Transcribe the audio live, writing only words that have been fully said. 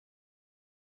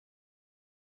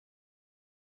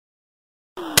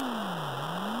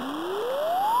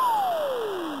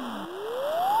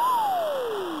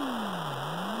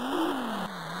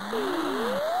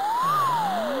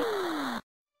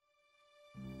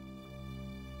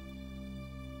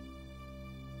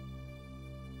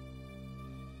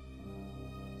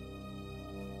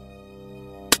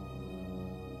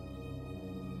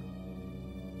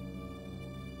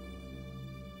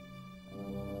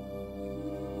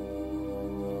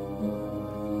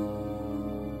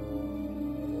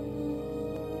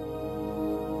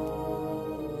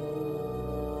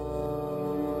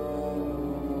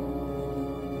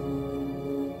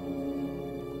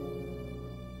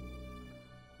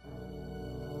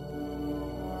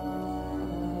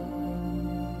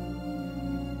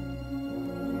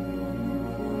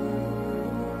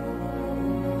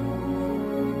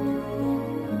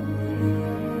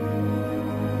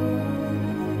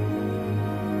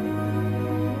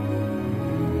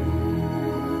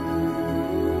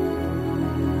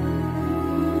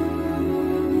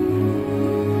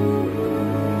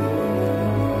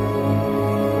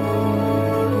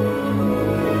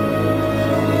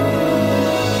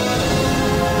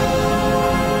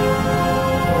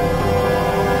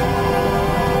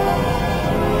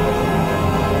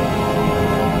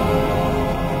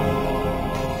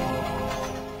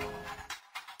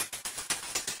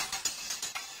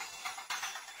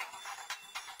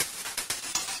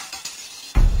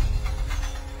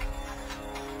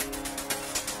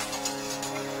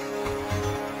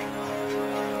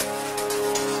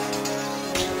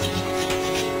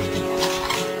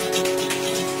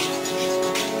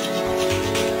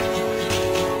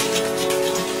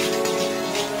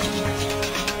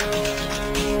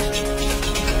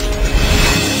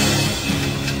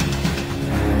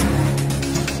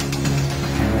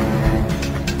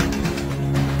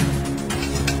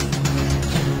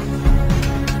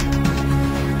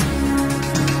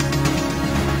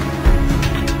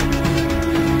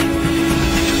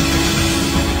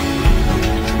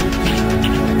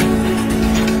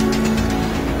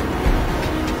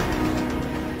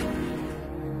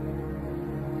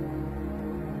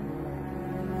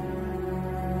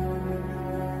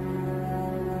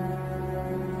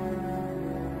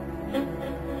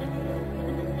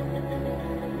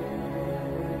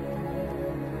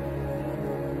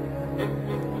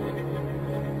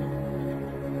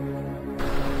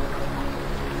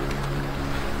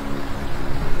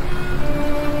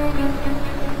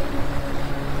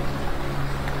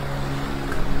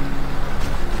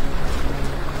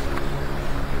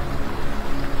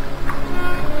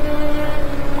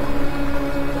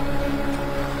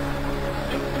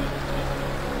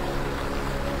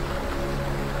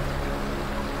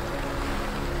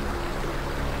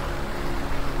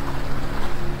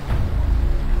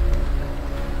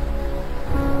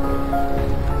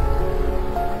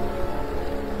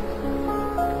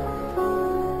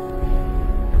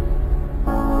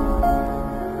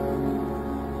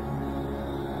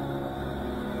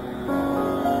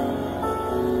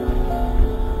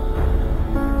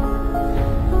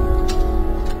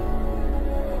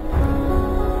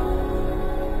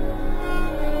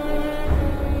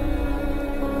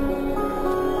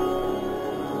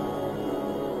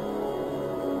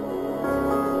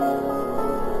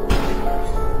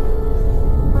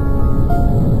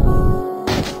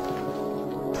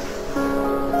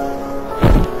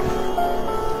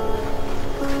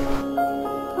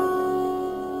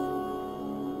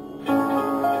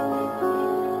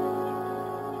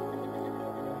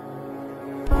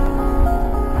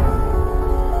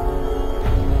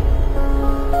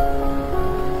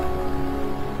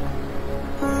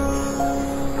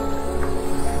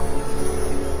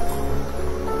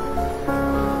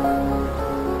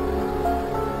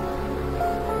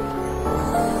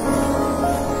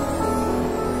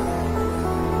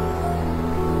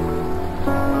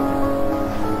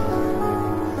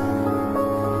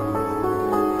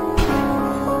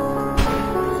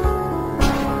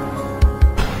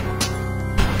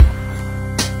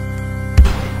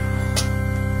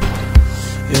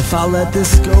If I let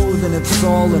this go, then it's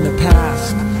all in the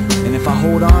past. And if I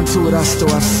hold on to it, I still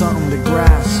have something to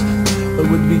grasp. What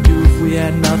would we do if we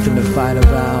had nothing to fight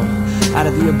about? Out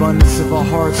of the abundance of our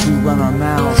hearts, we run our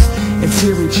mouths and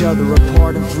tear each other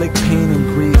apart, inflict pain and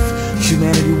grief.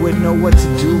 Humanity wouldn't know what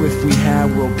to do if we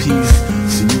had world peace.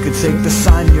 So you could take the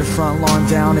sign in your front lawn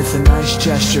down, it's a nice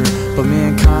gesture. But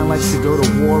mankind likes to go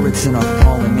to war, it's in our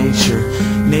fallen nature.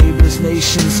 Neighbors,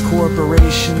 nations,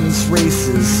 corporations,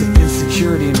 races,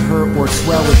 insecurity and hurt works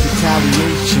well with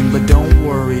retaliation. But don't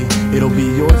worry, it'll be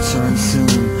your turn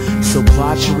soon. So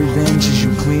plot your revenge as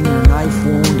you clean your knife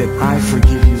wound. And I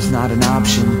forgive you's not an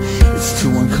option. It's too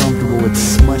uncomfortable,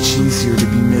 it's much easier to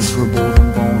be miserable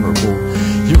than vulnerable.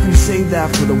 You can say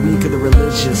that for the weak or the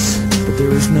religious, but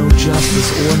there is no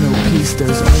justice or no peace,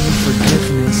 there's only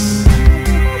forgiveness.